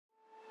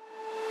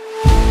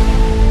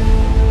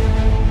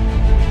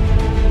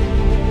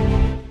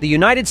the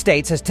United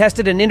States has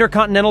tested an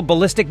intercontinental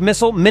ballistic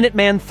missile,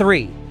 Minuteman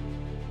III.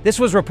 This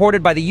was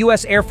reported by the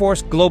U.S. Air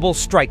Force Global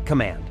Strike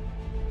Command.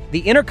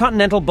 The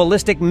intercontinental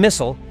ballistic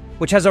missile,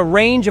 which has a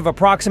range of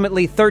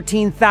approximately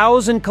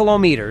 13,000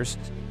 kilometers,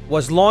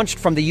 was launched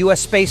from the U.S.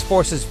 Space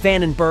Force's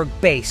Vandenberg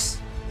base.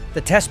 The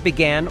test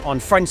began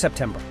on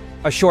September.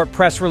 A short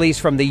press release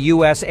from the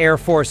U.S. Air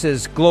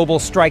Force's Global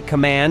Strike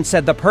Command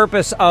said the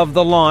purpose of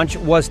the launch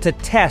was to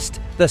test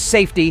the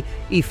safety,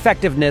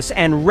 effectiveness,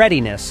 and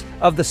readiness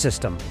of the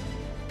system.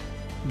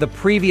 The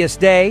previous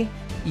day,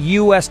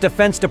 U.S.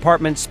 Defense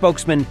Department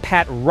spokesman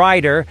Pat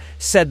Ryder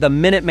said the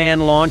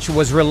Minuteman launch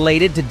was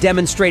related to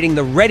demonstrating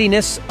the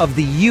readiness of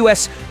the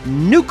U.S.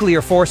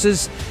 nuclear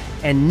forces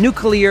and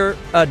nuclear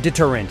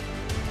deterrent.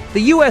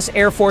 The U.S.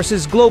 Air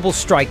Force's Global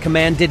Strike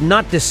Command did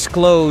not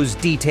disclose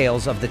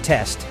details of the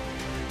test.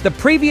 The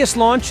previous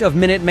launch of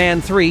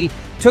Minuteman III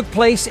took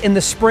place in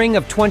the spring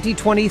of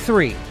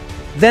 2023.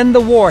 Then the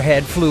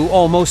warhead flew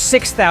almost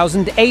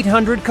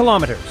 6,800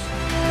 kilometers.